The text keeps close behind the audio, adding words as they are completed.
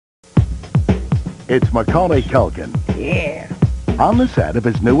It's Macaulay Culkin Yeah. on the set of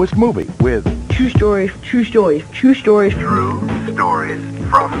his newest movie with True stories, true stories, true stories. True stories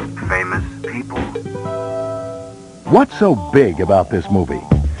from famous people. What's so big about this movie?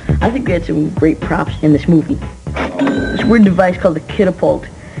 I think we had some great props in this movie. This weird device called the catapult.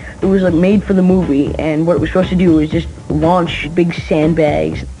 It was like made for the movie, and what it was supposed to do was just launch big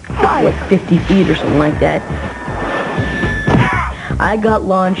sandbags, like 50 feet or something like that. I got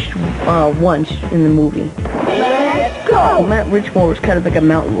launched once in the movie. Let's go! Mount Richmore was kind of like a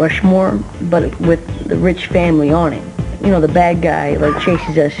Mount Rushmore, but with the rich family on it. You know, the bad guy like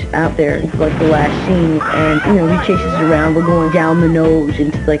chases us out there for like the last scene, and you know, he chases us around. We're going down the nose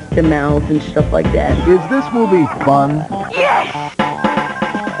into like the mouth and stuff like that. Is this movie fun? Yes!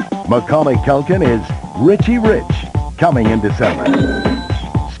 Macaulay Culkin is Richie Rich, coming in December.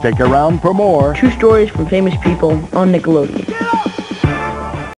 Stick around for more. True stories from famous people on Nickelodeon.